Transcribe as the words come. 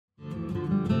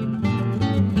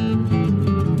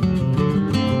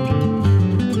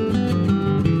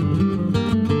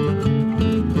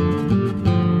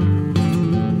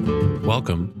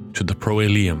welcome to the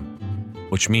Proelium,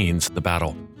 which means the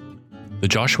battle. The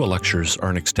Joshua Lectures are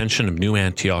an extension of New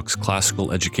Antioch's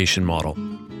classical education model.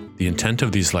 The intent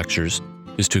of these lectures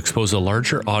is to expose a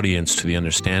larger audience to the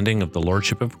understanding of the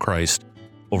Lordship of Christ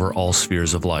over all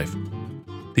spheres of life.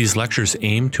 These lectures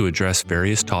aim to address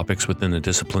various topics within the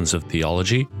disciplines of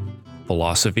theology,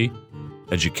 philosophy,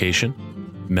 education,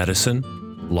 medicine,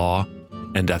 law,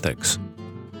 and ethics.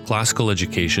 Classical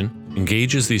education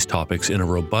engages these topics in a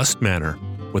robust manner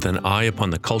with an eye upon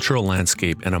the cultural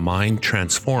landscape and a mind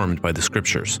transformed by the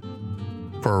Scriptures.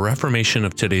 For a reformation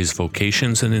of today's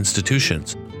vocations and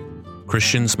institutions,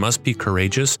 Christians must be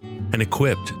courageous and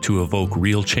equipped to evoke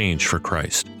real change for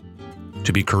Christ.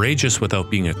 To be courageous without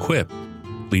being equipped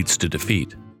leads to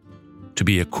defeat. To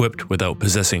be equipped without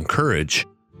possessing courage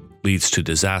leads to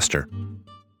disaster.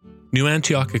 New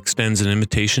Antioch extends an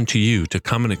invitation to you to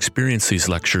come and experience these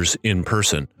lectures in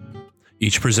person.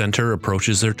 Each presenter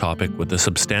approaches their topic with a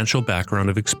substantial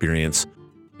background of experience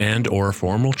and/or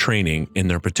formal training in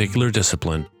their particular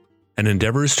discipline and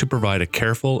endeavors to provide a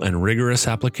careful and rigorous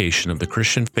application of the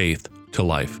Christian faith to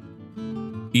life.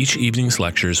 Each evening's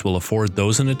lectures will afford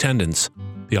those in attendance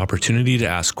the opportunity to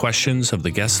ask questions of the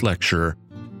guest lecturer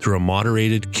through a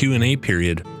moderated Q&A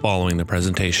period following the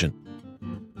presentation.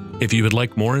 If you would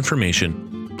like more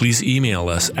information, please email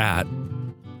us at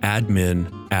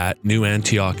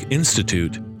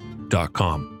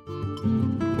admin@newantiocinstitute.com.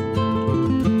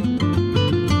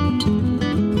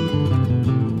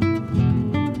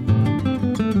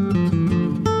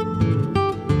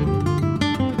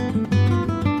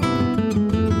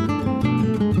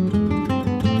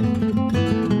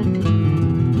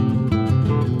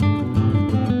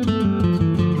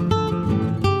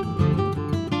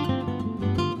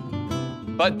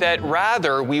 But that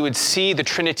rather we would see the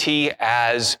Trinity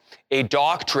as a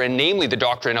doctrine, namely the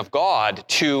doctrine of God,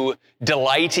 to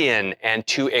delight in and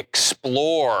to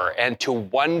explore and to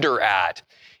wonder at.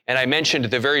 And I mentioned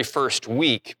the very first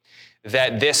week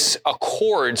that this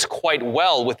accords quite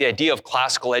well with the idea of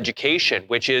classical education,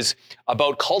 which is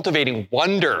about cultivating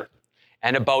wonder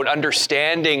and about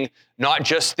understanding not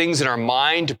just things in our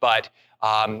mind, but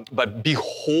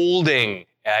beholding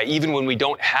even when we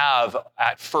don't have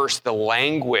at first the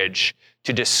language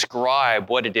to describe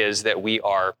what it is that we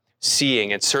are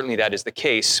seeing. And certainly that is the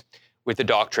case with the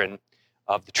doctrine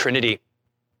of the Trinity.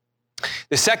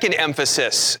 The second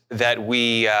emphasis that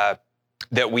we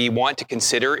want to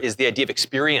consider is the idea of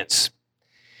experience.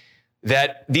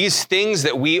 That these things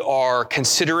that we are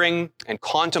considering and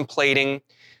contemplating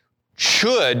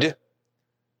should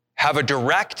have a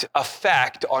direct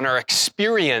effect on our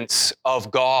experience of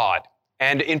God.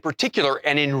 And in particular,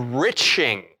 an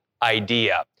enriching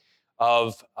idea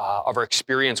of our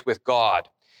experience with God.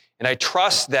 And I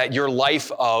trust that your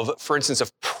life of, for instance,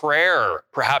 of prayer,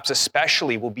 perhaps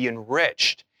especially, will be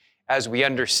enriched as we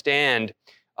understand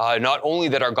not only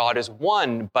that our God is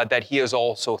one, but that he is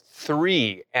also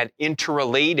three and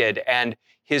interrelated, and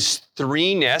his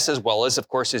threeness, as well as, of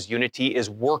course, his unity, is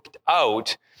worked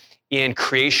out in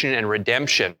creation and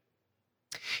redemption.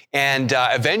 And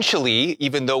eventually,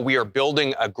 even though we are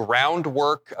building a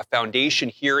groundwork, a foundation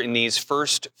here in these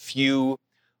first few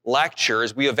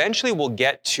lectures, we eventually will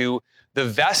get to the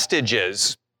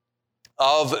vestiges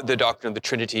of the doctrine of the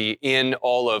Trinity in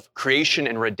all of creation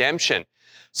and redemption,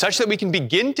 such that we can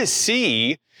begin to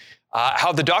see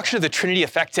how the doctrine of the Trinity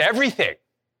affects everything.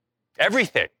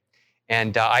 Everything.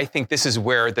 And I think this is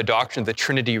where the doctrine of the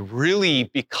Trinity really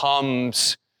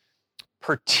becomes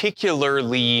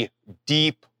particularly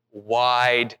deep,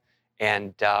 wide,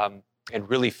 and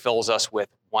really fills us with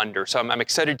wonder. So I'm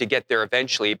excited to get there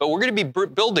eventually. But we're going to be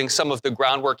building some of the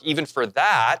groundwork even for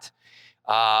that,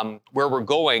 where we're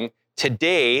going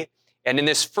today. And in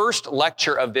this first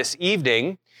lecture of this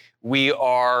evening, we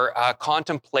are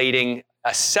contemplating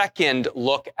a second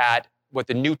look at what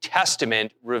the New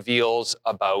Testament reveals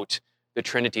about the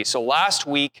Trinity. So last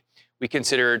week, we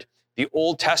considered the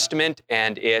Old Testament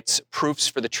and its proofs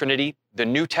for the Trinity, the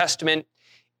New Testament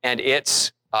and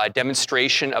its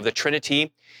demonstration of the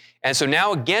Trinity. And so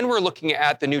now again, we're looking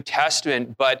at the New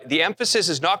Testament, but the emphasis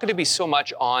is not going to be so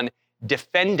much on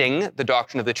defending the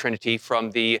doctrine of the Trinity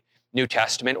from the New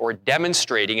Testament or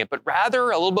demonstrating it, but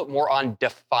rather a little bit more on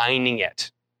defining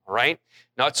it, all right?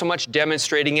 Not so much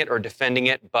demonstrating it or defending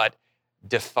it, but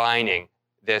defining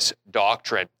this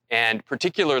doctrine. And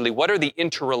particularly, what are the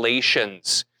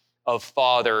interrelations of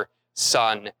Father,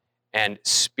 Son, and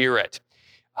Spirit?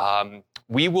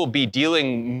 We will be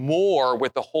dealing more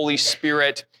with the Holy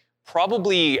Spirit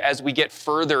probably as we get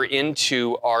further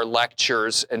into our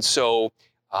lectures. And so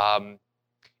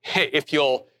if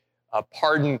you'll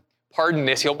pardon pardon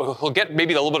this. He'll get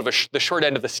maybe a little bit of the short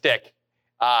end of the stick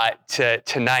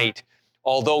tonight.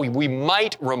 Although we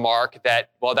might remark that,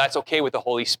 well, that's okay with the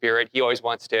Holy Spirit. He always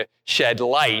wants to shed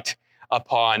light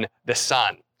upon the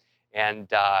Son. And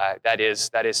that is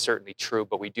certainly true.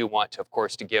 But we do want to, of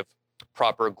course, to give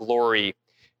proper glory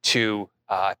to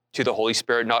the Holy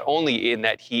Spirit, not only in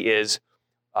that he is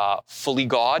fully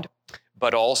God,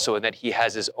 but also in that he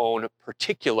has his own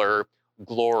particular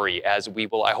glory, as we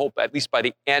will, I hope, at least by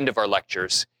the end of our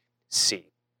lectures, see.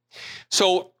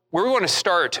 So where we want to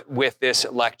start with this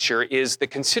lecture is the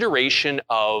consideration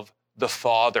of the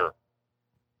Father.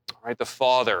 All right, the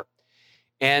Father.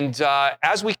 And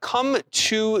as we come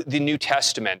to the New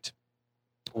Testament,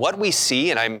 what we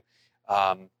see, and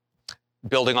I'm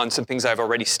building on some things I've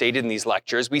already stated in these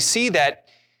lectures, we see that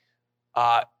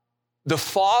the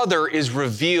Father is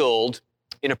revealed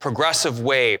in a progressive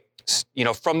way,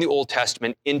 from the Old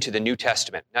Testament into the New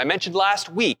Testament. Now, I mentioned last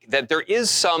week that there is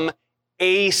some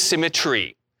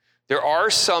asymmetry. There are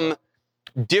some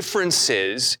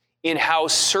differences in how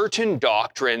certain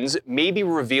doctrines may be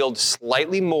revealed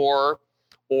slightly more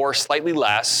or slightly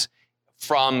less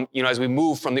from, as we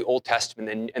move from the Old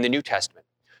Testament and the New Testament.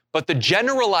 But the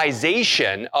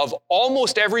generalization of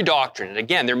almost every doctrine, and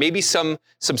again, there may be some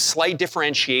slight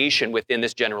differentiation within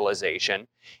this generalization,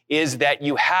 is that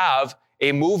you have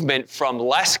a movement from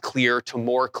less clear to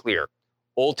more clear,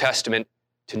 Old Testament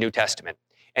to New Testament.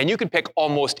 And you can pick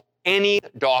almost any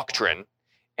doctrine,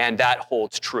 and that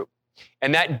holds true.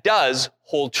 And that does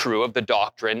hold true of the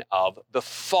doctrine of the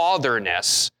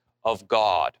fatherness of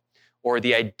God, or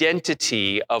the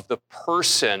identity of the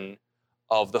person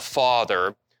of the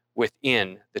Father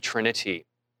within the Trinity.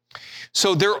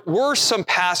 So there were some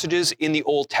passages in the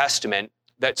Old Testament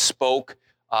that spoke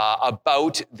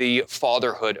about the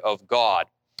fatherhood of God.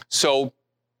 So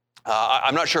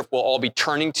I'm not sure if we'll all be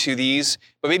turning to these,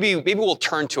 but maybe we'll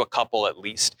turn to a couple at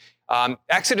least.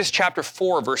 Exodus chapter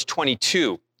 4, verse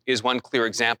 22 is one clear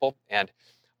example, and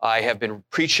I have been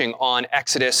preaching on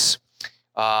Exodus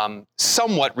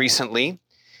somewhat recently,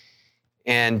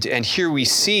 and here we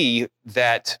see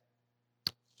that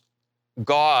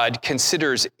God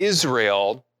considers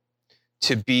Israel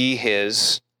to be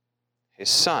his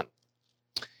son.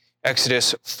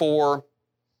 Exodus 4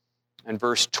 and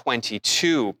verse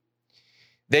 22.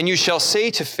 Then you shall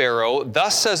say to Pharaoh,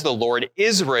 thus says the Lord,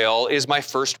 Israel is my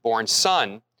firstborn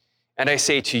son. And I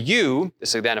say to you,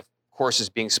 this then of course is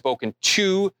being spoken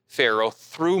to Pharaoh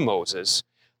through Moses,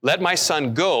 let my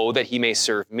son go that he may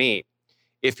serve me.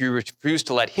 If you refuse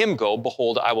to let him go,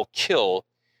 behold, I will kill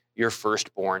your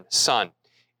firstborn son.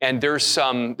 And there's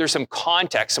some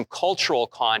context, some cultural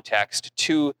context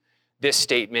to this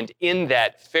statement, in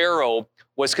that Pharaoh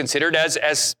was considered,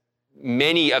 as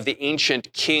many of the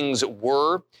ancient kings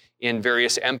were in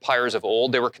various empires of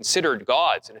old, they were considered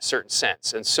gods in a certain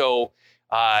sense. And so,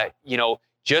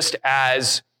 just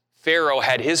as Pharaoh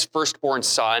had his firstborn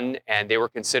son, and they were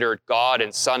considered God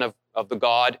and son of the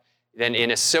God, then in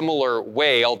a similar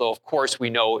way, although of course we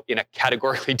know in a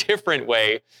categorically different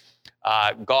way,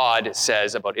 God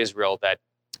says about Israel that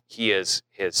he is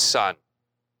his son.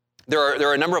 There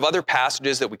are a number of other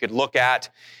passages that we could look at.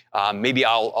 Maybe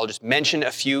I'll just mention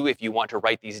a few if you want to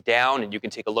write these down, and you can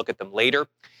take a look at them later.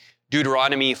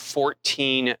 Deuteronomy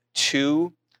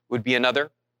 14:2 would be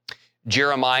another.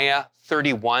 Jeremiah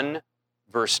 31,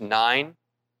 verse 9.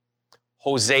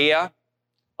 Hosea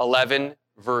 11,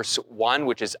 verse 1,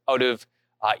 which is out of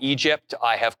Egypt,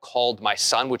 I have called my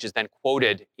son, which is then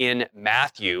quoted in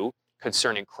Matthew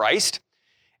concerning Christ.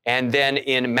 And then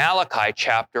in Malachi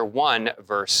chapter 1,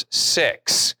 verse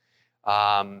 6,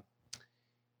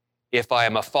 if I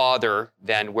am a father,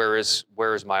 then where is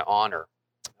my honor?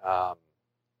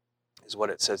 Is what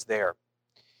it says there.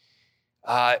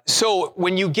 So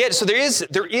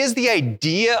there is the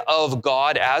idea of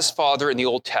God as Father in the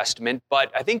Old Testament,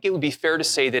 but I think it would be fair to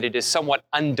say that it is somewhat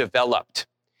undeveloped.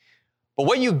 But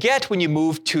what you get when you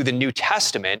move to the New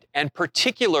Testament, and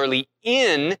particularly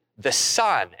in the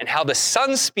Son, and how the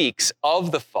Son speaks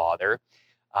of the Father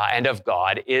and of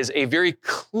God, is a very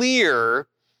clear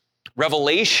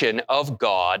revelation of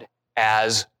God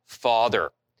as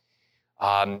Father.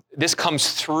 This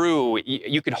comes through,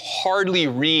 you could hardly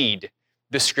read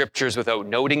the scriptures without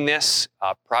noting this,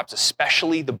 perhaps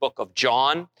especially the book of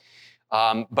John.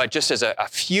 But just as a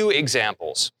few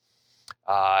examples,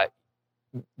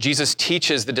 Jesus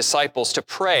teaches the disciples to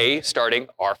pray, starting,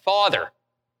 Our Father.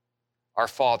 Our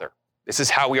Father. This is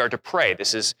how we are to pray.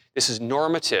 This is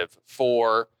normative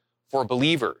for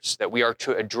believers, that we are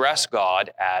to address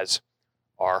God as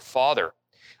our Father.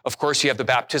 Of course, you have the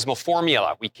baptismal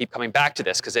formula. We keep coming back to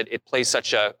this because it plays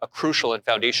such a crucial and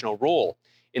foundational role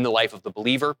in the life of the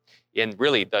believer, in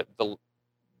really the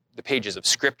pages of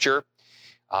Scripture.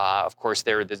 Of course,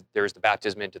 there's the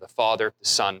baptism into the Father, the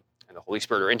Son, and the Holy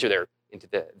Spirit, or into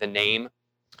the name.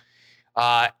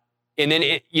 And then,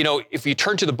 if you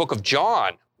turn to the book of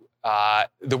John,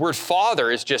 the word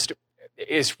Father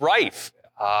is rife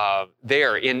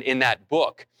there in that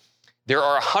book. There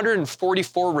are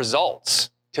 144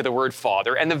 results to the word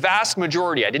Father, and the vast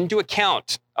majority, I didn't do a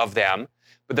count of them,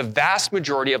 but the vast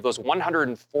majority of those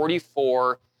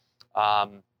 144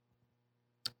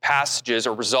 passages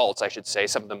or results, I should say,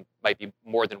 some of them might be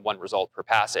more than one result per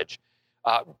passage,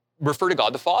 refer to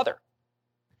God the Father.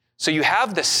 So you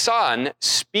have the Son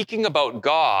speaking about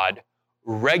God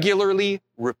regularly,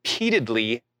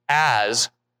 repeatedly as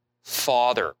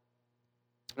Father.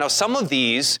 Now, some of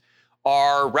these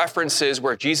are references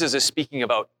where Jesus is speaking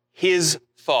about his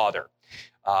Father.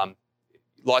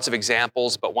 Lots of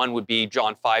examples, but one would be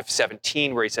John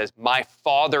 5:17, where he says, "My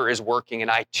Father is working, and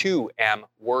I too am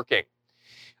working."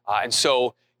 And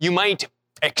so you might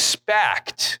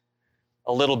expect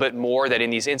a little bit more that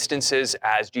in these instances,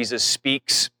 as Jesus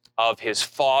speaks of his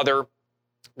Father,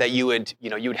 that you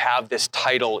would have this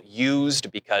title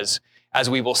used, because as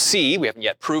we will see, we haven't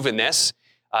yet proven this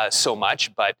so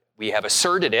much, but we have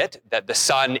asserted it, that the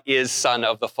Son is Son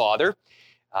of the Father.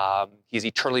 He's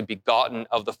eternally begotten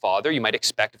of the Father. You might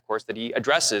expect, of course, that he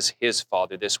addresses his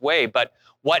Father this way. But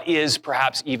what is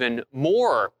perhaps even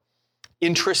more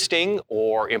interesting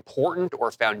or important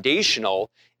or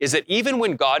foundational is that even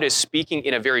when God is speaking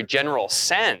in a very general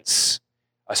sense,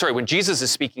 when Jesus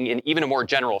is speaking in even a more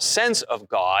general sense of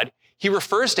God, he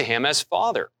refers to him as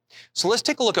Father. So let's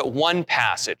take a look at one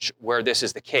passage where this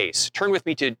is the case. Turn with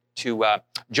me to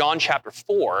John chapter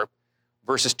 4,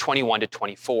 verses 21 to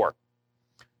 24.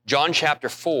 John chapter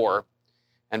 4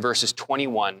 and verses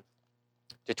 21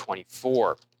 to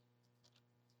 24.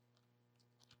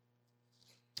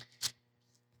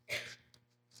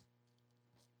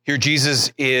 Here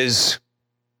Jesus is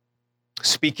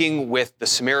speaking with the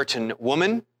Samaritan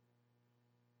woman,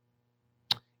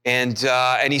 and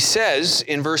he says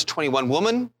in verse 21,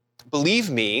 "Woman, believe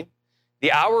me,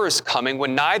 the hour is coming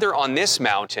when neither on this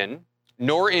mountain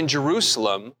nor in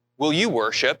Jerusalem will you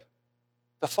worship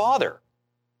the Father."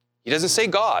 He doesn't say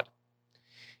God.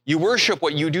 "You worship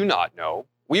what you do not know.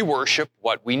 We worship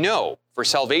what we know, for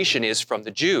salvation is from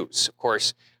the Jews." Of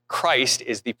course, Christ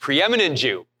is the preeminent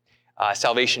Jew.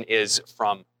 Salvation is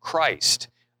from Christ.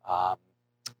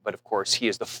 But of course, he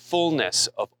is the fullness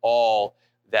of all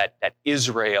that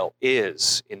Israel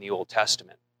is in the Old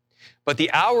Testament. "But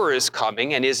the hour is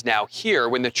coming and is now here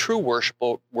when the true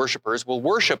worshipers will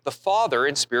worship the Father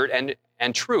in spirit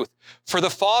and truth. For the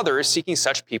Father is seeking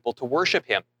such people to worship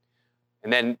him."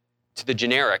 And then to the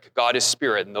generic, "God is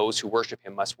spirit, and those who worship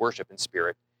him must worship in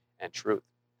spirit and truth."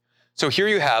 So here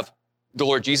you have the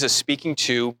Lord Jesus speaking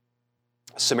to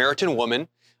a Samaritan woman.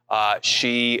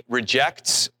 She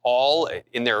rejects all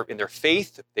in their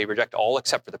faith. They reject all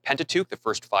except for the Pentateuch, the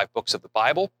first 5 books of the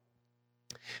Bible.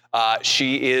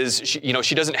 She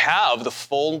doesn't have the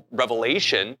full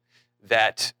revelation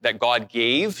that God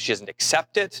gave. She doesn't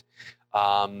accept it.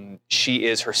 She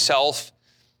is herself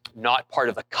not part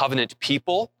of the covenant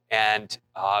people, and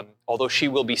although she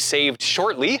will be saved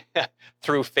shortly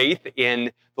through faith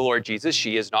in the Lord Jesus,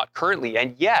 she is not currently.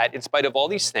 And yet, in spite of all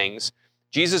these things,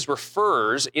 Jesus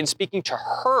refers, in speaking to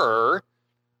her,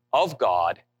 of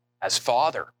God as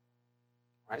Father.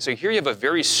 Right? So here you have a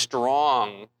very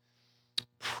strong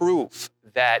proof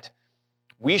that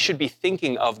we should be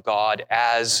thinking of God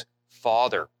as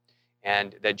Father,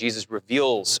 and that Jesus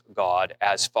reveals God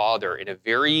as Father in a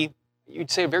very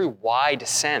wide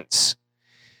sense.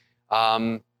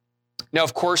 Now,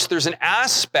 of course, there's an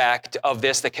aspect of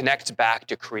this that connects back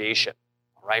to creation.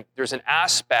 Right? There's an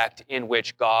aspect in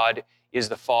which God is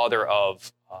the Father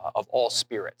of all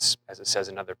spirits, as it says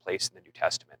in another place in the New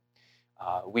Testament.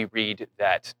 We read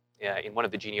that in one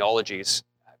of the genealogies,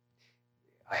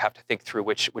 I have to think through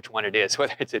which one it is,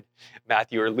 whether it's in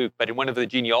Matthew or Luke, but in one of the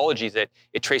genealogies, it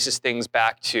traces things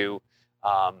back to,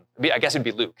 I guess it'd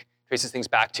be Luke, traces things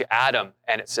back to Adam,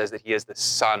 and it says that he is the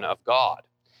Son of God.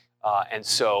 And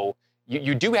so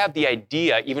you do have the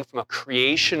idea, even from a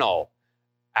creational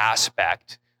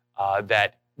aspect,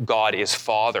 that God is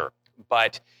Father.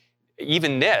 But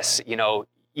even this, even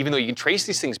though you can trace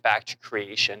these things back to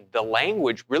creation, the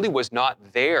language really was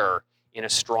not there in a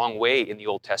strong way in the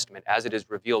Old Testament, as it is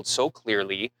revealed so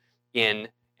clearly in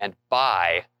and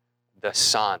by the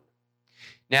Son.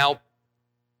 Now,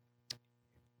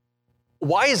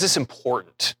 why is this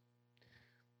important?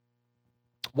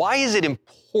 Why is it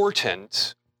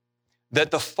important that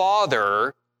the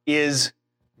Father is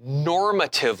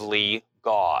normatively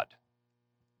God.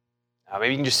 Now,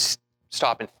 maybe you can just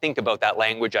stop and think about that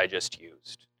language I just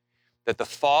used, that the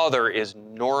Father is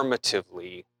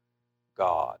normatively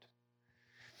God.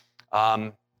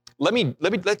 Let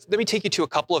me take you to a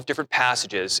couple of different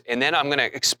passages, and then I'm going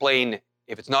to explain,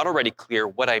 if it's not already clear,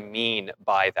 what I mean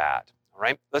by that. All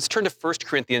right? Let's turn to 1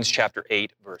 Corinthians chapter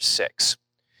 8, verse 6.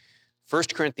 1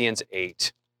 Corinthians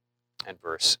 8 and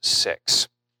verse 6.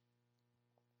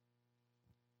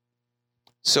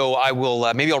 So I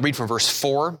will, maybe I'll read from verse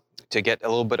 4 to get a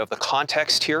little bit of the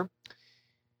context here.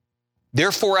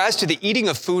 Therefore, as to the eating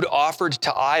of food offered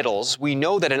to idols, we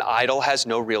know that an idol has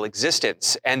no real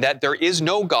existence, and that there is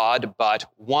no God but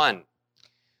one.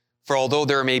 For although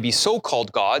there may be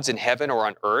so-called gods in heaven or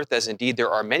on earth, as indeed there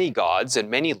are many gods and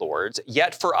many lords,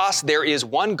 yet for us there is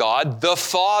one God, the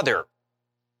Father,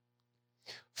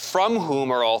 from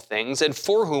whom are all things, and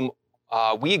for whom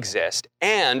we exist,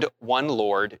 and one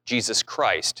Lord, Jesus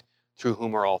Christ, through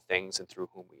whom are all things and through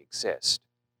whom we exist.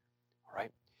 All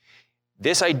right?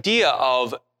 This idea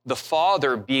of the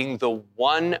Father being the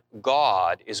one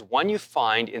God is one you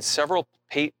find in several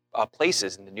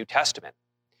places in the New Testament.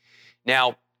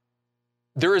 Now,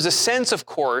 there is a sense, of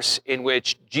course, in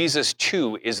which Jesus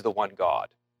too is the one God.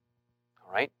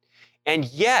 All right? And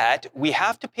yet, we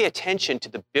have to pay attention to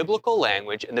the biblical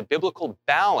language and the biblical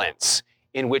balance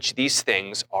in which these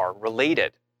things are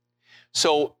related.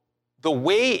 So, the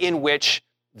way in which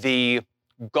the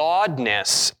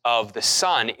godness of the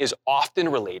Son is often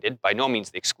related, by no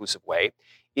means the exclusive way,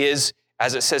 is,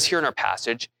 as it says here in our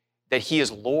passage, that he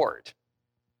is Lord.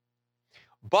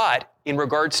 But in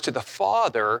regards to the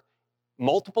Father,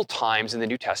 multiple times in the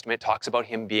New Testament it talks about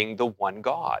him being the one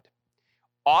God,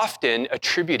 often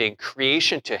attributing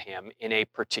creation to him in a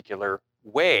particular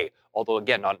way, although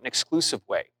again, not an exclusive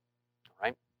way. All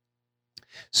right?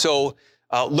 So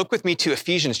look with me to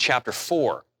Ephesians chapter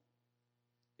 4.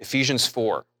 Ephesians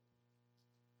 4.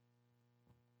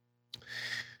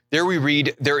 There we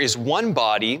read, there is one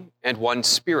body and one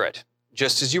Spirit,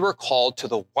 just as you are called to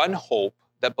the one hope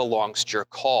that belongs to your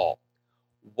call.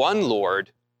 One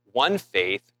Lord, one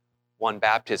faith, one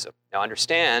baptism. Now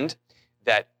understand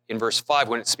that in verse 5,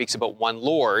 when it speaks about one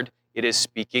Lord, it is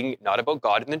speaking not about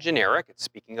God in the generic, it's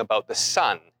speaking about the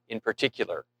Son in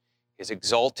particular, his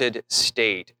exalted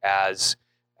state as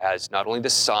not only the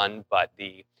Son, but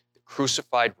the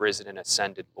crucified, risen, and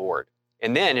ascended Lord.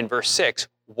 And then in verse 6,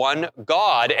 one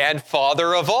God and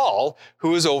Father of all,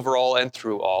 who is over all and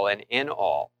through all and in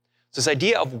all. So this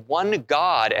idea of one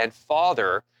God and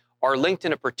Father are linked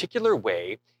in a particular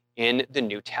way in the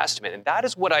New Testament. And that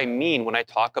is what I mean when I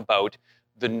talk about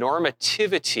the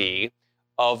normativity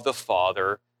of the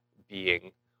Father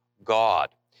being God.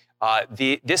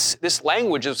 This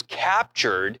language is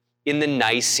captured in the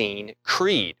Nicene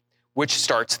Creed, which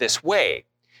starts this way.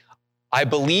 I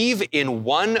believe in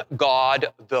one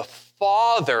God, the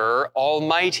Father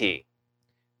Almighty,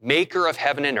 maker of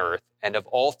heaven and earth, and of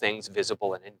all things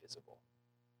visible and invisible.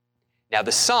 Now,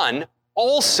 the Son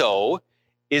also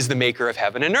is the maker of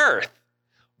heaven and earth,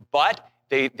 but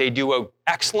they do an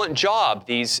excellent job.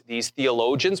 These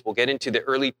theologians, we'll get into the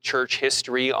early church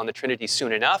history on the Trinity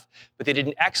soon enough, but they did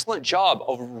an excellent job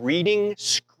of reading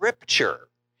Scripture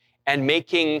and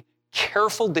making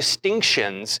careful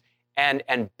distinctions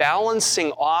and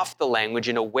balancing off the language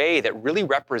in a way that really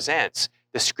represents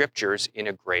the Scriptures in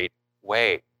a great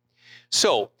way.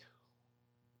 So,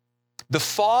 the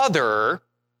Father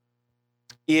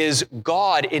is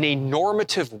God in a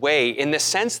normative way in the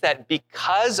sense that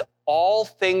because all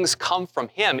things come from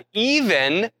him,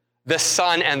 even the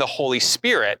Son and the Holy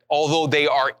Spirit, although they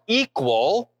are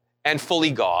equal and fully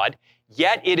God,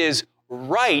 yet it is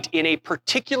right in a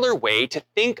particular way to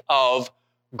think of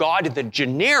God in the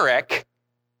generic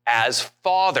as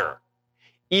Father,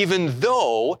 even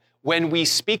though when we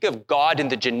speak of God in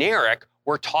the generic,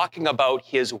 we're talking about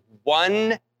his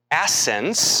one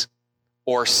essence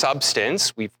or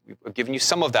substance. We've given you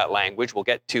some of that language. We'll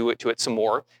get to it some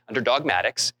more under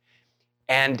dogmatics.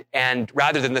 And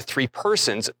rather than the three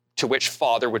persons to which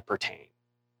Father would pertain,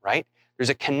 right? There's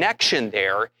a connection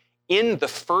there in the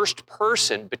first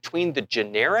person between the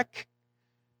generic,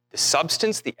 the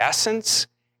substance, the essence,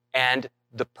 and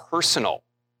the personal.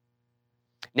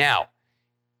 Now,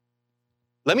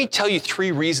 let me tell you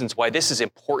three reasons why this is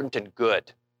important and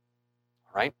good,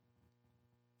 all right?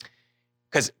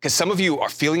 Because some of you are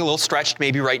feeling a little stretched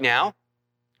maybe right now, all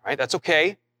right? That's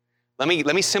okay. Let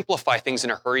me simplify things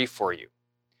in a hurry for you.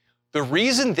 The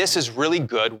reason this is really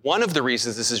good, one of the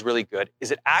reasons this is really good,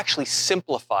 is it actually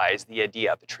simplifies the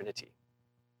idea of the Trinity,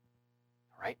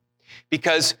 all right?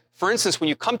 Because, for instance, when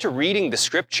you come to reading the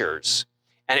Scriptures,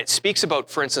 and it speaks about,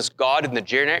 for instance, God in the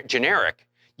generic,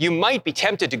 you might be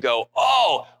tempted to go,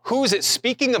 oh, who's it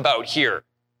speaking about here?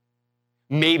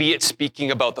 Maybe it's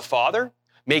speaking about the Father.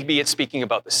 Maybe it's speaking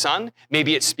about the Son.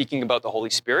 Maybe it's speaking about the Holy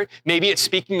Spirit. Maybe it's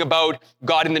speaking about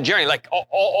God in the generic, like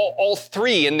all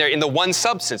three in the one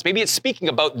substance. Maybe it's speaking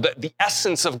about the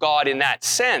essence of God in that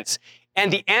sense. And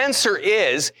the answer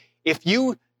is, if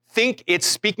you think it's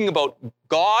speaking about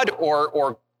God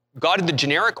or God in the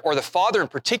generic or the Father in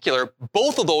particular,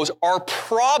 both of those are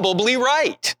probably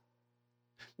right.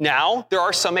 Now, there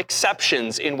are some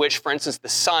exceptions in which, for instance, the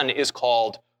Son is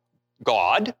called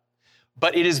God,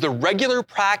 but it is the regular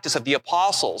practice of the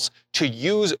apostles to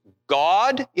use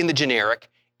God in the generic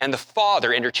and the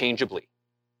Father interchangeably.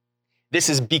 This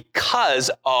is because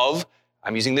of,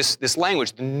 I'm using this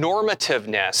language, the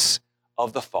normativeness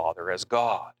of the Father as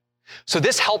God. So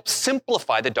this helps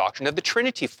simplify the doctrine of the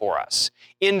Trinity for us,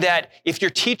 in that if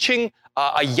you're teaching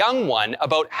a young one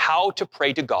about how to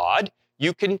pray to God,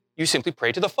 you simply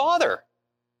pray to the Father.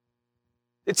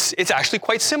 It's actually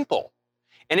quite simple.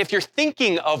 And if you're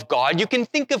thinking of God, you can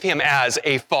think of him as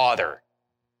a Father.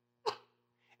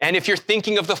 And if you're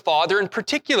thinking of the Father in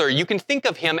particular, you can think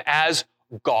of him as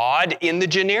God in the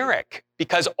generic,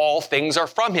 because all things are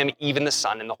from him, even the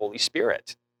Son and the Holy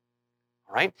Spirit.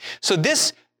 All right? So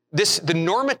the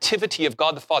normativity of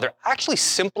God the Father actually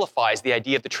simplifies the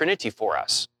idea of the Trinity for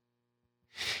us.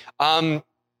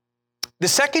 The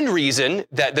second reason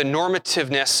that the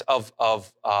normativeness of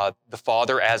the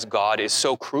Father as God is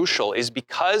so crucial is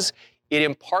because it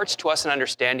imparts to us an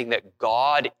understanding that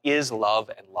God is love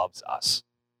and loves us.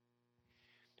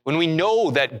 When we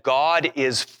know that God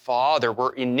is Father,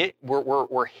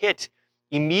 we're hit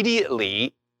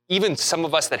immediately. Even some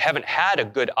of us that haven't had a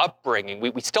good upbringing,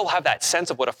 we still have that sense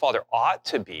of what a father ought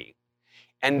to be.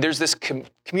 And there's this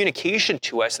communication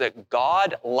to us that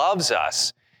God loves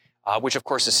us, which of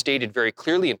course is stated very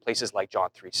clearly in places like John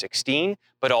 3:16,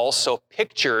 but also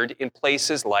pictured in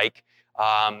places like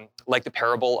the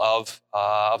parable of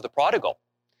the prodigal,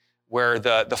 where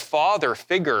the father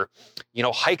figure,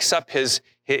 hikes up his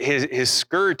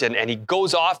skirt and he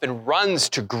goes off and runs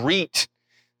to greet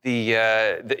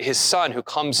his son who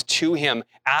comes to him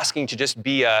asking to just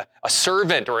be a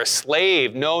servant or a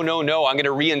slave. No, I'm going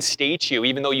to reinstate you,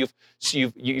 even though you've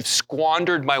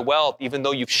squandered my wealth, even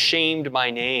though you've shamed my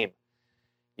name.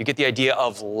 You get the idea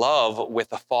of love with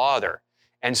the Father.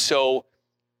 And so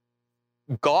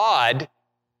God,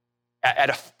 at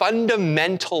a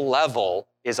fundamental level,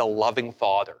 is a loving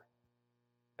Father.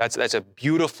 That's a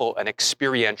beautiful and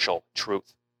experiential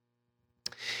truth.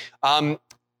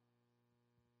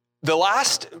 The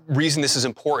last reason this is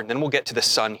important, then we'll get to the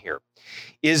Son here,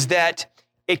 is that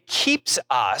it keeps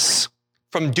us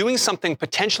from doing something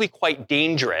potentially quite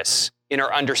dangerous in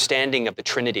our understanding of the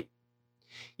Trinity.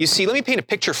 You see, let me paint a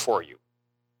picture for you.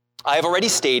 I have already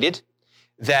stated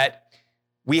that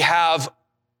we have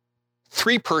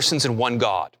three persons in one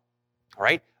God, all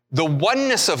right? The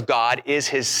oneness of God is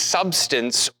his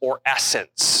substance or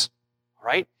essence, all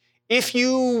right? If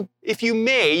you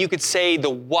may, you could say the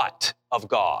what of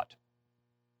God,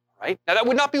 right? Now, that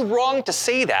would not be wrong to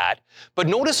say that, but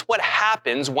notice what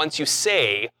happens once you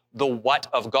say the what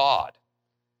of God.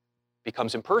 It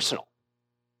becomes impersonal.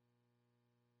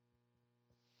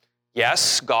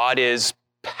 Yes, God is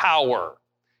power.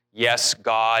 Yes,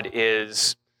 God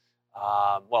is,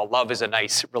 love is a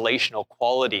nice relational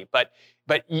quality, but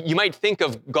you might think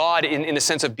of God in the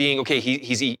sense of being, okay,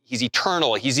 he's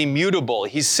eternal, he's immutable,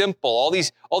 he's simple,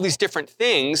 all these different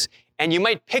things, and you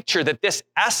might picture that this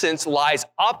essence lies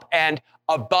up and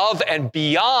above and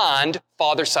beyond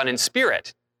Father, Son, and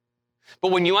Spirit.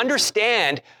 But when you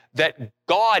understand that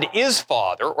God is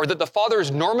Father, or that the Father is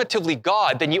normatively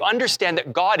God, then you understand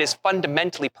that God is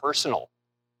fundamentally personal.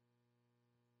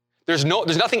 There's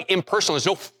nothing impersonal, there's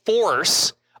no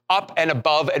force up and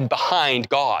above and behind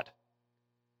God.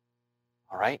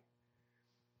 All right?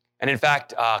 And in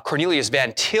fact, Cornelius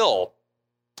Van Til,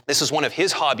 this is one of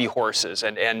his hobby horses,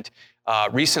 and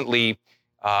recently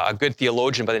a good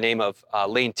theologian by the name of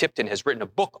Lane Tipton has written a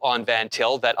book on Van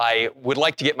Til that I would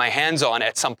like to get my hands on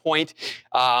at some point,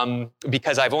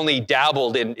 because I've only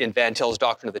dabbled in Van Til's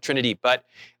doctrine of the Trinity. But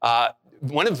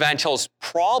one of Van Til's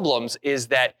problems is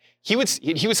that he would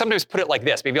sometimes put it like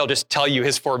this. Maybe I'll just tell you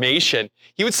his formation.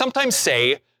 He would sometimes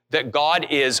say that God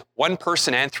is one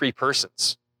person and three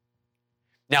persons.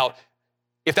 Now,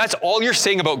 if that's all you're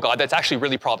saying about God, that's actually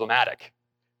really problematic,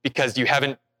 because you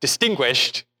haven't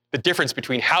distinguished the difference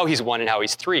between how he's one and how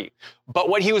he's three. But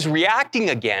what he was reacting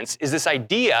against is this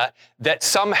idea that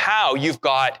somehow you've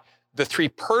got the three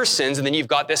persons and then you've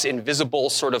got this invisible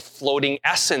sort of floating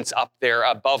essence up there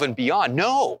above and beyond.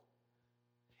 No.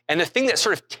 And the thing that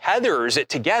sort of tethers it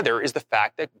together is the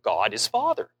fact that God is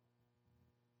Father.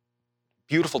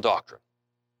 Beautiful doctrine.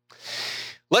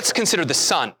 Let's consider the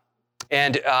Son,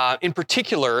 and in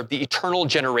particular, the eternal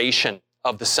generation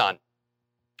of the Son.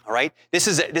 All right? This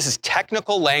is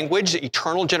technical language,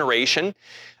 eternal generation,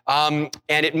 and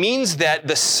it means that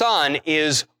the Son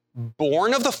is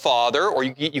born of the Father, or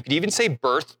you could even say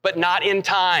birth, but not in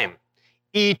time.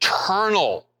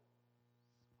 Eternal.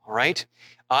 All right?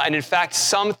 And in fact,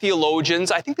 some theologians,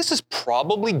 I think this is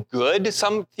probably good.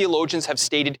 Some theologians have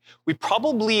stated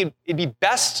it'd be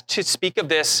best to speak of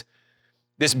this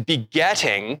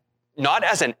begetting, not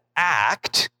as an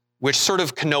act, which sort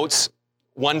of connotes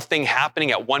one thing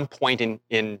happening at one point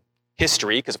in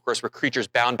history, because of course we're creatures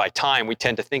bound by time, we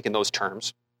tend to think in those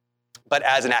terms, but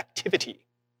as an activity.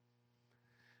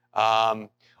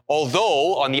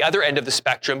 Although, on the other end of the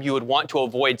spectrum, you would want to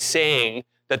avoid saying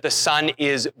that the Son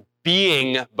is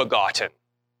being begotten,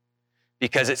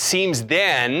 because it seems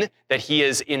then that he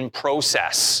is in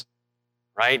process,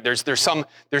 right? There's some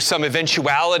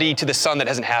eventuality to the Son that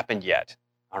hasn't happened yet,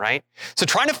 all right? So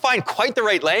trying to find quite the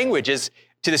right language to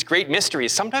this great mystery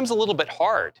is sometimes a little bit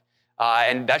hard,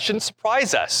 and that shouldn't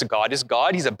surprise us. God is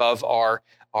God. He's above our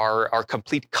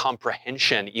complete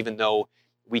comprehension, even though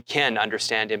we can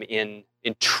understand him in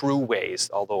true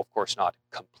ways, although of course not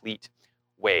complete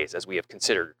ways, as we have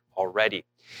considered already.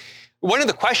 One of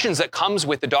the questions that comes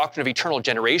with the doctrine of eternal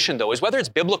generation, though, is whether it's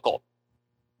biblical.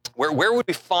 Where would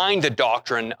we find the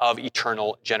doctrine of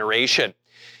eternal generation?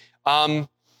 One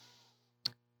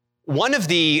of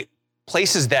the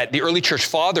places that the early church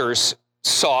fathers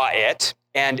saw it,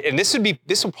 and this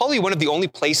will probably be one of the only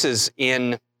places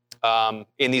in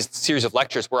these series of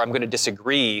lectures where I'm going to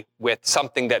disagree with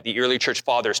something that the early church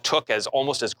fathers took as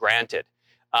almost as granted.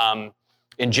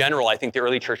 In general, I think the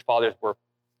early church fathers were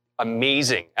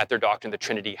amazing at their doctrine of the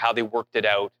Trinity, how they worked it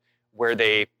out, where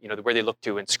they looked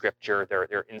to in Scripture,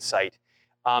 their insight.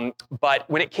 But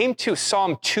when it came to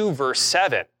Psalm 2, verse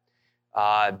 7,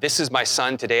 this is my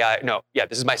son today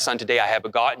this is my son today I have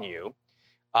begotten you.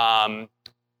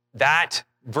 That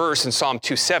verse in Psalm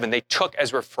 2:7 they took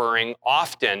as referring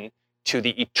often to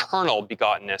the eternal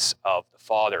begottenness of the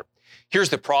Father. Here's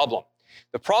the problem.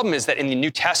 The problem is that in the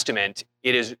New Testament,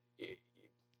 it's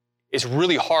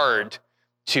really hard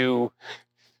to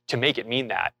make it mean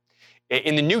that.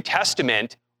 In the New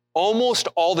Testament, almost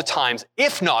all the times,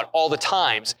 if not all the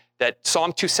times, that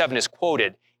Psalm 2:7 is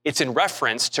quoted, it's in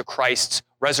reference to Christ's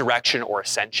resurrection or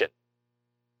ascension.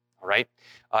 All right?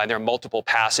 And there are multiple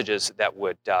passages that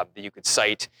you could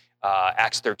cite: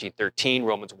 Acts 13:13,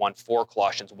 Romans 1:4,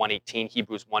 Colossians 1:18,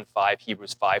 Hebrews 1:5,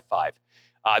 Hebrews 5:5.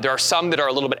 There are some that are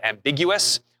a little bit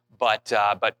ambiguous, but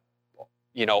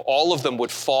all of them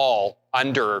would fall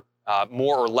under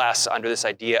more or less under this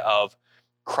idea of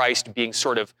Christ being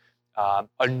sort of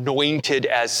anointed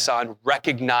as Son,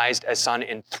 recognized as Son,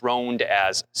 enthroned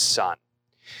as Son.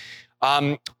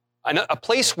 A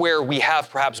place where we have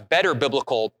perhaps better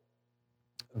biblical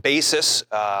basis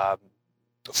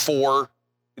for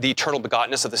the eternal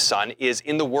begottenness of the Son is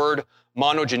in the word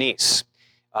monogenes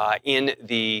in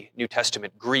the New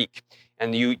Testament Greek.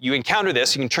 And you encounter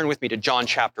this. You can turn with me to John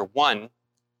chapter 1,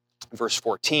 verse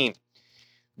 14.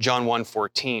 John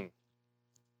 1:14.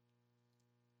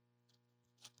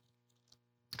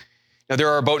 Now there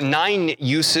are nine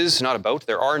uses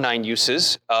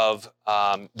of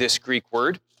this Greek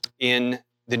word in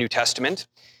the New Testament,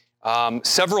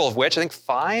 several of which, I think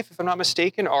 5, if I'm not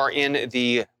mistaken, are in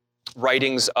the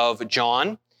writings of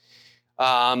John.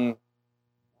 And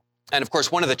of course,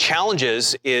 one of the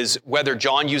challenges is whether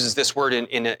John uses this word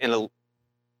in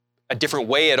a different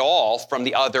way at all from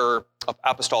the other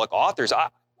apostolic authors.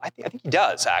 I think he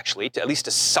does, actually, at least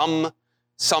to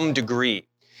some degree.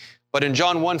 But in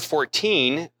John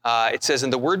 1:14, it says,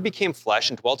 "And the Word became flesh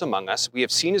and dwelt among us. We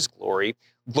have seen his glory,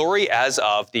 glory as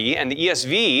of the," and the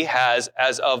ESV has,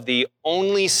 "as of the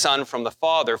only Son from the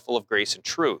Father, full of grace and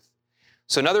truth."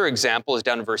 So another example is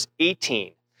down in verse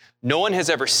 18. "No one has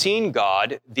ever seen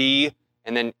God,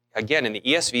 and then again in the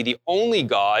ESV, "the only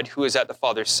God who is at the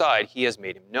Father's side, he has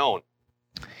made him known."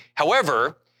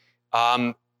 However,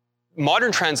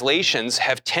 modern translations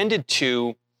have tended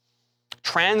to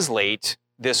translate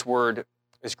this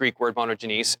Greek word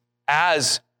monogenes,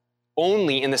 as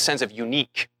only in the sense of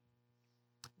unique.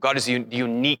 God is the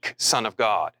unique Son of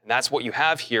God. And that's what you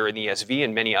have here in the ESV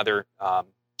and many other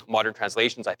modern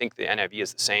translations. I think the NIV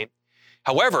is the same.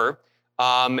 However,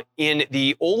 in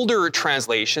the older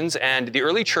translations and the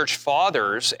early church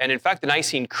fathers, and in fact the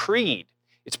Nicene Creed,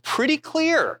 it's pretty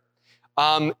clear.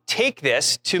 Take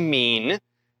this to mean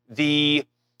the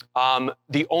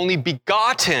only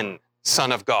begotten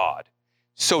Son of God.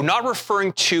 So not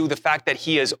referring to the fact that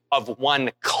he is of one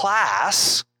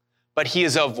class, but he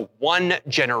is of one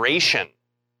generation,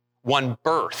 one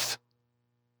birth.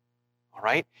 All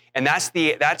right? And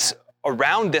that's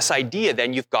around this idea,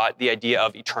 then you've got the idea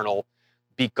of eternal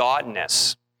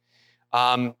begottenness.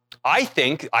 I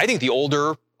think the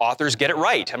older authors get it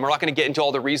right. And we're not going to get into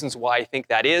all the reasons why I think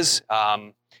that is.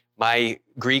 My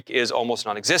Greek is almost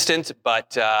non-existent,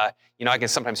 but I can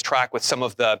sometimes track with some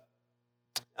of the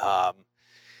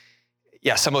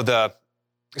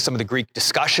Greek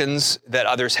discussions that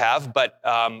others have. But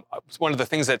one of the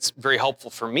things that's very helpful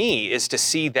for me is to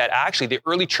see that actually the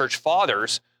early church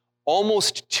fathers,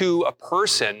 almost to a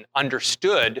person,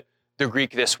 understood the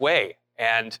Greek this way,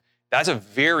 and that's a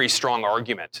very strong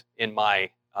argument in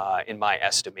my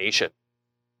estimation.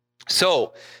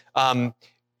 So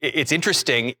it's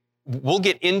interesting. We'll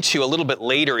get into a little bit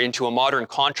later into a modern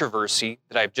controversy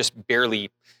that I've just barely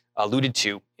alluded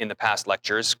to in the past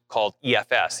lectures called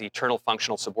EFS, the Eternal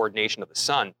Functional Subordination of the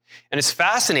Son. And it's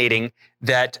fascinating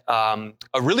that a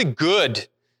really good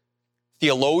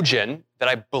theologian that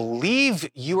I believe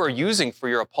you are using for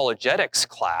your apologetics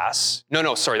class,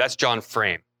 sorry, that's John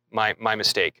Frame, my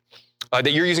mistake,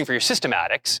 that you're using for your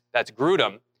systematics, that's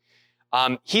Grudem,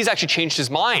 he's actually changed his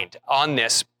mind on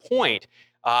this point.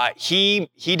 He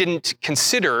didn't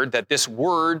consider that this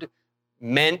word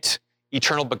meant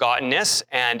eternal begottenness,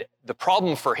 and the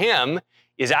problem for him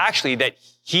is actually that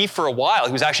for a while,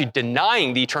 he was actually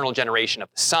denying the eternal generation of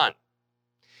the Son.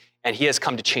 And he has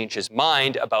come to change his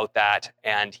mind about that,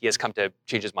 and he has come to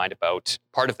change his mind about,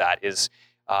 part of that is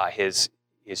his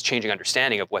changing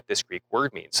understanding of what this Greek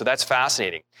word means. So that's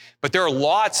fascinating. But there are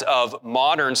lots of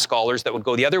modern scholars that would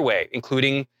go the other way,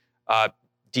 including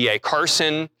D.A.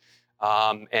 Carson,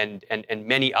 and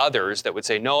many others that would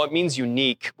say, no, it means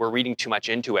unique. We're reading too much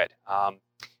into it.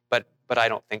 But I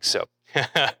don't think so.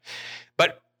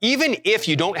 But even if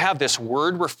you don't have this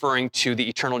word referring to the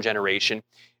eternal generation,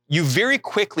 you very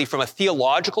quickly, from a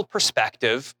theological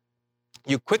perspective,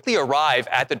 you quickly arrive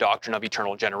at the doctrine of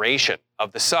eternal generation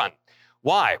of the Son.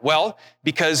 Why? Well,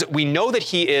 because we know that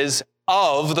he is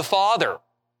of the Father.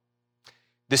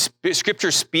 The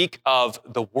scriptures speak of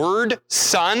the word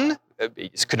Son.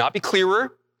 It could not be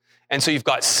clearer. And so you've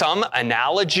got some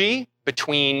analogy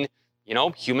between,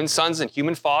 human sons and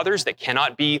human fathers that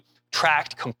cannot be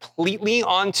tracked completely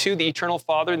onto the eternal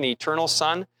Father and the eternal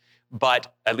Son,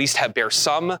 but at least bear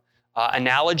some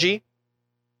analogy.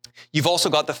 You've also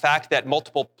got the fact that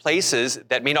multiple places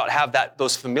that may not have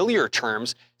those familiar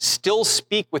terms still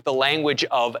speak with the language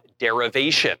of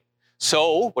derivation.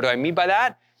 So, what do I mean by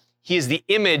that? He is the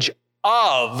image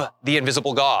of the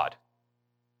invisible God.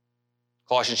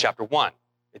 Colossians chapter 1.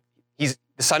 The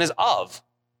Son is of.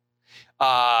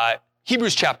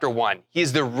 Hebrews chapter 1. He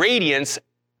is the radiance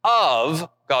of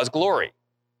God's glory.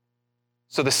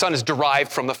 So the Son is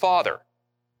derived from the Father.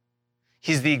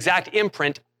 He's the exact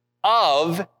imprint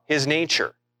of his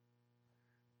nature.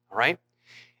 All right?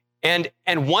 And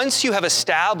once you have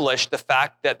established the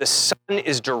fact that the Son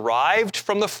is derived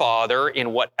from the Father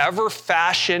in whatever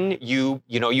fashion you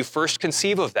first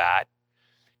conceive of that,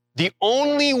 the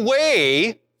only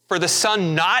way for the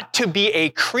Son not to be a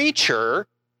creature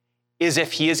is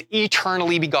if he is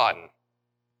eternally begotten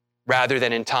rather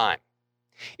than in time.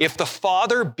 If the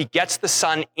Father begets the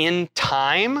Son in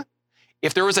time,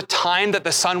 if there was a time that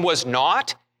the Son was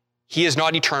not, he is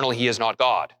not eternal, he is not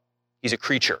God. He's a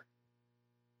creature.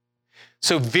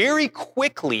 So very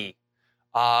quickly,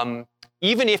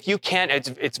 even if you can't,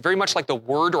 it's very much like the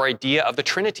word or idea of the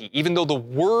Trinity. Even though the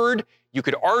word, you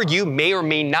could argue, may or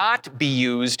may not be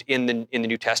used in the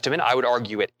New Testament, I would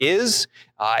argue it is.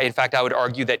 In fact, I would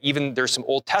argue that even there's some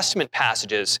Old Testament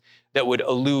passages that would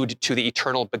allude to the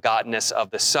eternal begottenness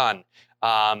of the Son.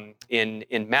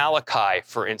 In Malachi,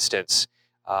 for instance,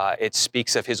 it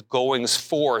speaks of his goings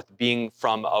forth being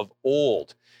from of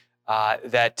old. Or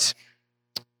is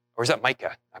that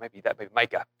Micah? That might be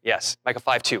Micah. Yes, Micah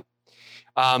 5:2.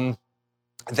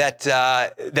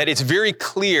 That it's very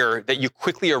clear that you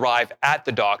quickly arrive at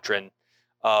the doctrine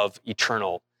of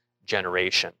eternal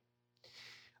generation.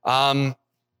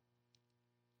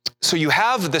 So you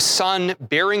have the Son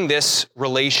bearing this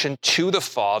relation to the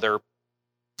Father.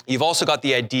 You've also got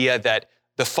the idea that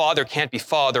the Father can't be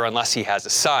Father unless he has a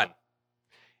Son.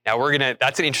 Now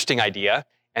that's an interesting idea,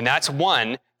 and that's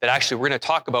one that actually we're going to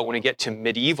talk about when we get to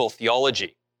medieval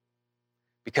theology,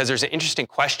 because there's an interesting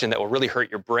question that will really hurt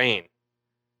your brain.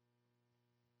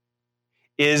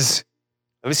 Let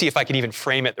me see if I can even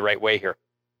frame it the right way here.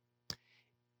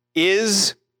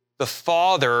 Is the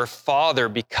Father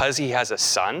because he has a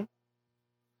Son?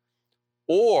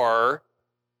 Or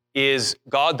is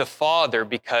God the Father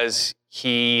because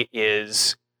he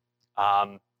is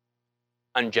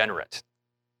ungenerate,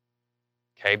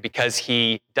 okay? Because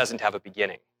he doesn't have a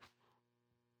beginning,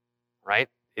 right?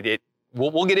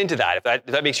 We'll get into that. If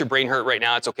that makes your brain hurt right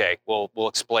now, it's okay. We'll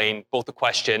explain both the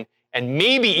question and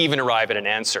maybe even arrive at an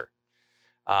answer.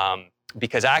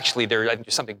 Because actually, I think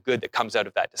there's something good that comes out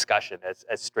of that discussion,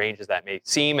 as strange as that may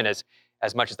seem, and as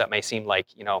much as that may seem like,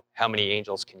 how many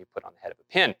angels can you put on the head of a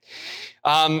pin?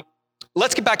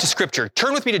 Let's get back to Scripture.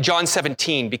 Turn with me to John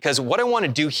 17, because what I want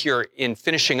to do here in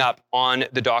finishing up on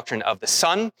the doctrine of the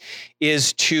Son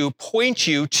is to point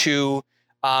you to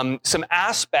some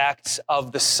aspects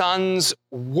of the Son's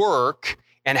work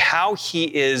and how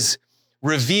he is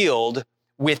revealed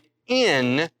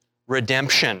within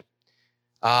redemption.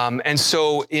 And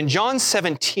so in John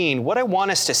 17, what I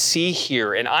want us to see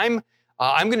here, and I'm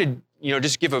going to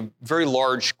just give a very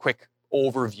large, quick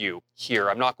overview here.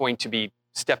 I'm not going to be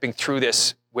stepping through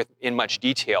this in much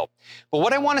detail. But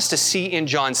what I want us to see in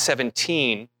John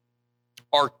 17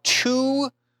 are two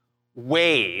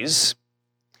ways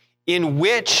in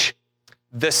which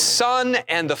the Son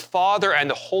and the Father and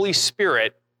the Holy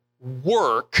Spirit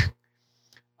work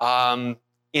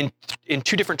in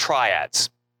two different triads,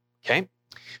 okay?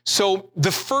 So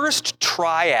the first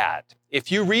triad,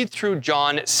 if you read through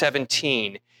John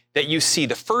 17, that you see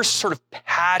the first sort of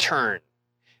pattern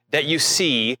that you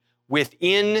see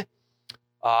within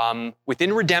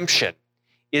redemption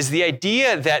is the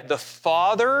idea that the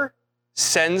Father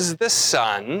sends the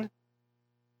Son,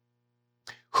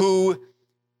 who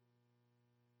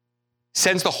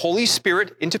sends the Holy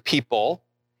Spirit into people,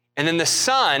 and then the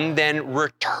Son then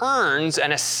returns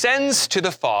and ascends to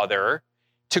the Father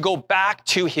to go back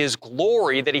to his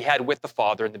glory that he had with the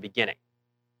Father in the beginning.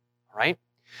 All right?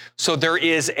 So there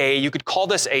is you could call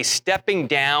this a stepping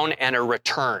down and a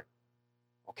return.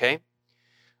 Okay?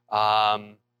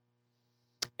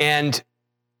 And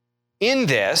in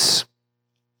this,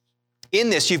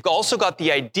 you've also got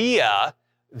the idea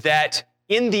that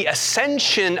in the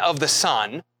ascension of the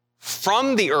Son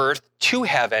from the earth to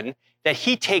heaven, that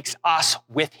he takes us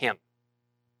with him.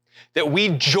 That we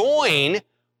join,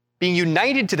 being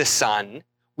united to the Son,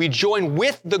 we join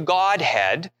with the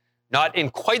Godhead, not in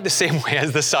quite the same way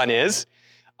as the Son is.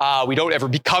 We don't ever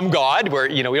become God, where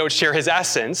we don't share his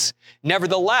essence.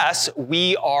 Nevertheless,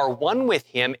 we are one with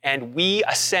him, and we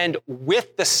ascend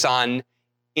with the Son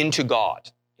into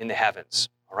God in the heavens.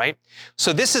 All right?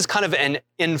 So this is kind of an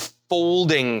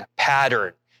enfolding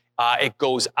pattern. It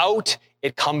goes out,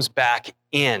 it comes back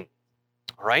in.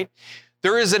 All right?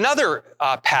 There is another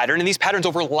pattern, and these patterns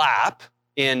overlap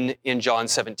in John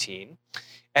 17,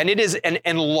 and it is an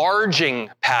enlarging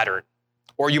pattern,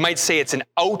 or you might say it's an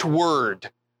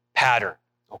outward pattern.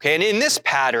 Okay? And in this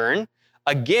pattern,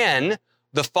 again,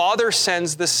 the Father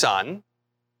sends the Son,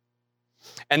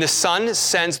 and the Son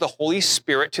sends the Holy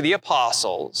Spirit to the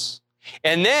apostles.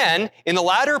 And then, in the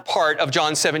latter part of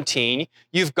John 17,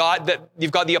 you've got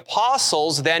the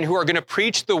apostles then who are going to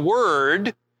preach the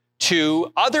word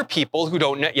to other people who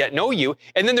don't yet know you.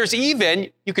 And then there's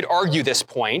even, you could argue this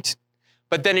point,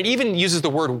 but then it even uses the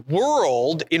word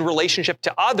world in relationship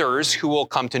to others who will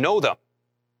come to know them.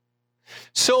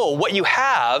 So what you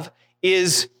have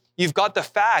is you've got the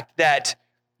fact that,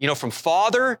 from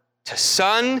Father to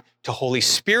Son to Holy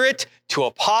Spirit to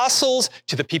apostles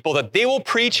to the people that they will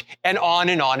preach, and on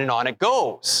and on and on it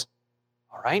goes.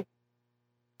 All right?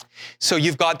 So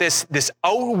you've got this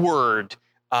outward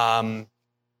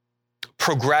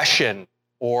progression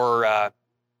or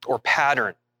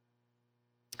pattern.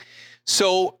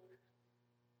 So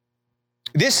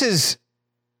this is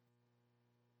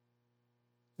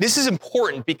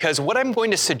important because what I'm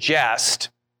going to suggest,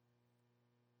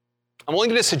 I'm only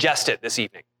going to suggest it this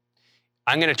evening.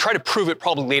 I'm going to try to prove it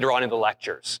probably later on in the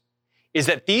lectures, is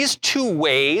that these two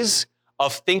ways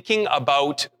of thinking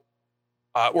about,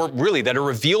 or really that are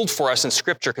revealed for us in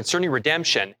Scripture concerning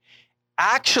redemption,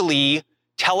 actually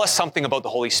tell us something about the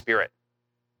Holy Spirit.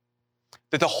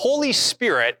 That the Holy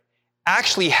Spirit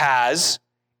actually has,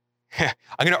 I'm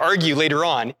going to argue later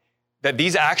on, that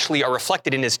these actually are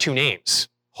reflected in his two names,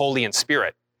 Holy and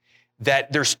Spirit.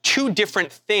 That there's two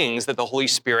different things that the Holy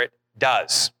Spirit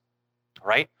does, all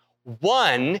right?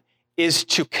 One is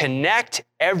to connect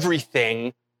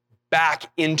everything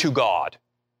back into God,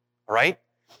 all right?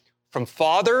 From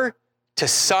Father to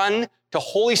Son to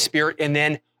Holy Spirit, and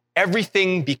then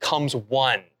everything becomes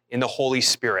one in the Holy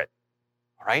Spirit,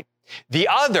 all right? The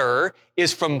other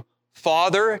is from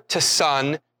Father to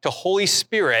Son to Holy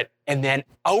Spirit, and then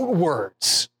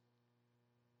outwards,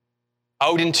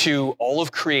 out into all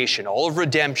of creation, all of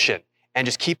redemption, and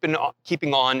just keeping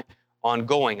on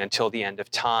ongoing until the end of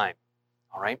time.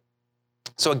 All right?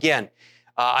 So again,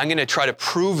 I'm going to try to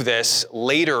prove this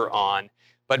later on,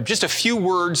 but just a few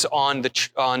words on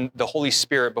the Holy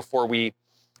Spirit before we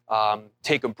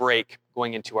take a break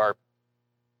going into our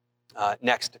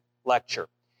next lecture.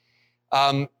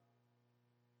 In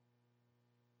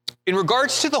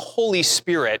regards to the Holy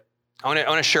Spirit, I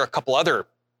want to share a couple other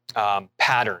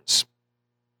patterns.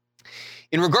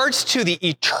 In regards to the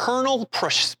eternal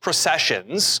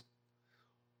processions,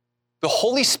 the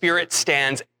Holy Spirit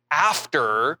stands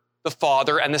after the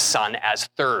Father and the Son as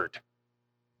third.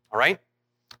 All right?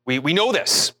 We know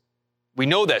this. We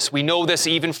know this. We know this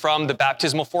even from the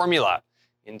baptismal formula,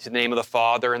 into the name of the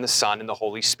Father and the Son and the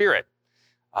Holy Spirit.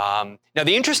 Now,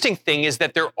 the interesting thing is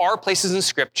that there are places in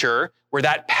Scripture where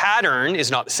that pattern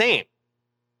is not the same.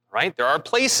 Right? There are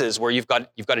places where you've got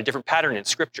a different pattern in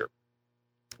Scripture.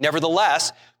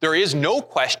 Nevertheless, there is no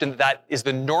question that is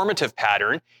the normative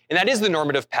pattern, and that is the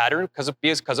normative pattern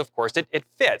because of course, it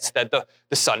fits, that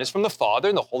the Son is from the Father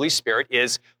and the Holy Spirit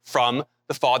is from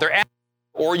the Father.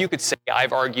 Or you could say,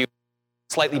 I've argued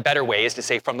a slightly better way is to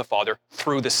say from the Father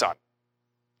through the Son.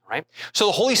 Right? So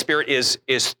the Holy Spirit is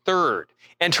third.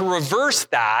 And to reverse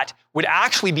that would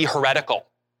actually be heretical.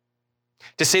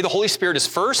 To say the Holy Spirit is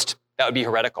first, that would be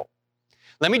heretical.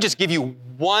 Let me just give you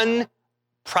one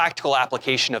practical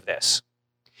application of this.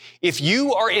 If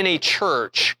you are in a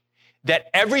church that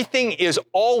everything is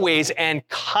always and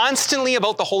constantly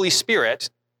about the Holy Spirit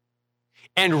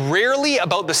and rarely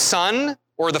about the Son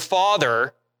or the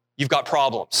Father, you've got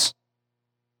problems.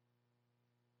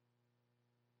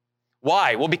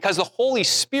 Why? Well, because the Holy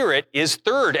Spirit is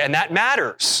third, and that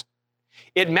matters.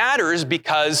 It matters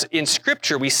because in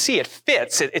Scripture we see it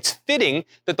fits. It's fitting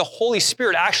that the Holy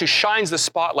Spirit actually shines the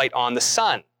spotlight on the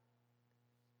Son.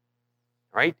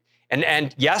 Right?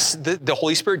 And yes, the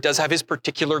Holy Spirit does have his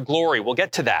particular glory. We'll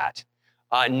get to that.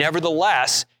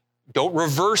 Nevertheless, don't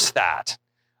reverse that.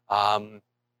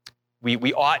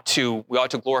 We ought to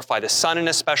glorify the Son in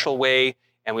a special way,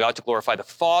 and we ought to glorify the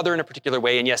Father in a particular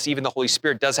way. And yes, even the Holy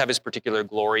Spirit does have his particular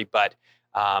glory, but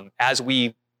as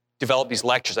we develop these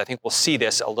lectures, I think we'll see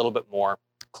this a little bit more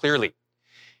clearly.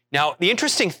 Now, the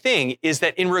interesting thing is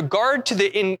that in regard to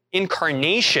the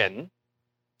incarnation,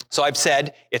 so I've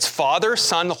said it's Father,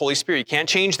 Son, the Holy Spirit. You can't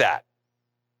change that.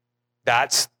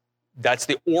 That's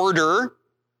the order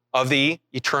of the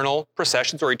eternal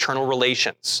processions or eternal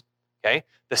relations. Okay?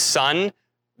 The Son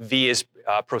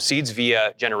proceeds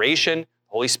via generation,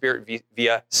 the Holy Spirit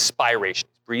via spiration,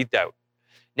 breathed out.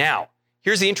 Now,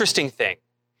 here's the interesting thing.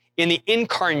 In the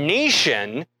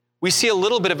incarnation, we see a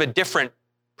little bit of a different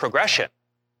progression.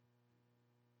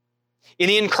 In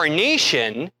the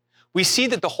incarnation, we see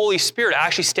that the Holy Spirit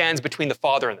actually stands between the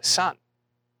Father and the Son.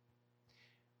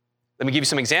 Let me give you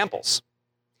some examples.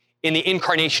 In the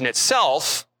incarnation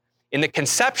itself, in the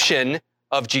conception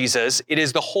of Jesus, it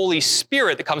is the Holy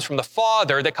Spirit that comes from the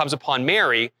Father that comes upon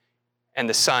Mary, and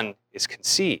the Son is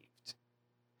conceived.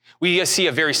 We see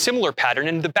a very similar pattern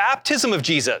in the baptism of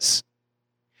Jesus.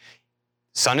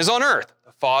 The Son is on earth.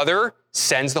 The Father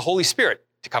sends the Holy Spirit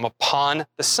to come upon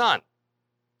the Son.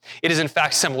 It is in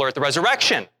fact similar at the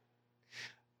resurrection.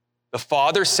 The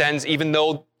Father sends, even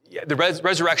though the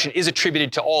resurrection is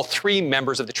attributed to all three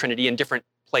members of the Trinity in different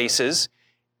places,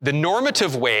 the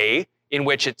normative way in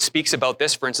which it speaks about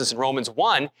this, for instance, in Romans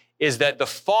 1, is that the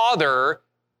Father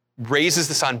raises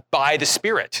the Son by the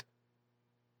Spirit.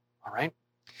 All right?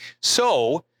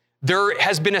 So there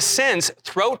has been a sense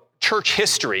throughout church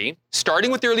history,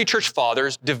 starting with the early church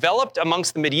fathers, developed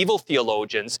amongst the medieval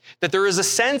theologians, that there is a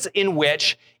sense in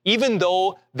which, even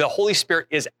though the Holy Spirit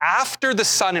is after the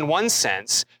Son in one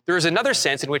sense, there is another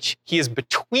sense in which he is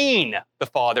between the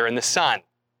Father and the Son.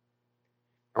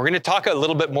 We're going to talk a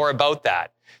little bit more about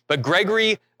that. But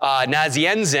Gregory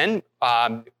Nazianzen,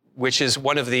 which is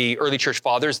one of the early church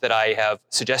fathers that I have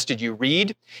suggested you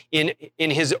read, in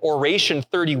his Oration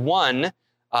 31,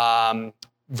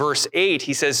 verse 8,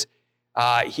 he says,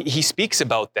 he speaks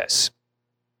about this,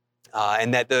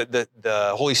 and that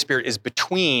the Holy Spirit is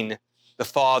between the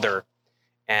Father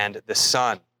and the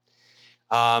Son.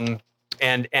 And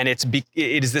it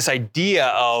is this idea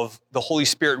of the Holy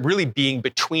Spirit really being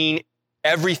between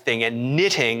everything and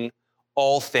knitting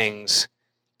all things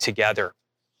together.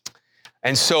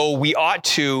 And so we ought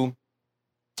to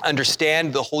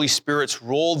understand the Holy Spirit's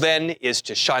role then is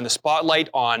to shine the spotlight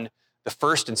on the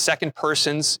first and second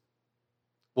persons.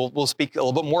 We'll speak a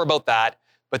little bit more about that,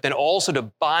 but then also to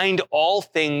bind all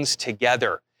things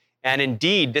together. And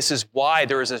indeed, this is why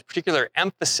there is a particular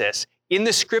emphasis in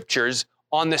the Scriptures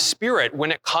on the Spirit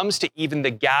when it comes to even the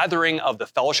gathering of the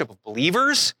fellowship of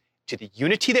believers to the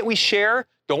unity that we share.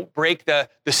 Don't break the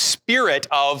spirit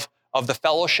of the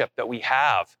fellowship that we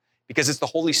have, because it's the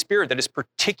Holy Spirit that is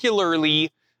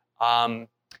particularly, I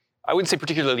wouldn't say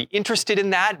particularly interested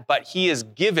in that, but he is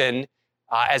given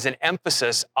as an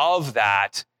emphasis of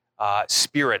that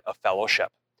spirit of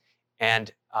fellowship.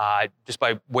 And just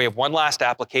by way of one last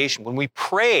application, when we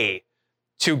pray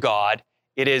to God,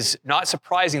 it is not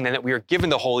surprising then that we are given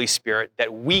the Holy Spirit,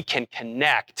 that we can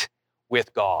connect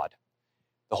with God.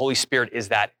 The Holy Spirit is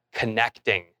that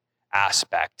connecting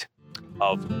aspect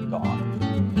of God.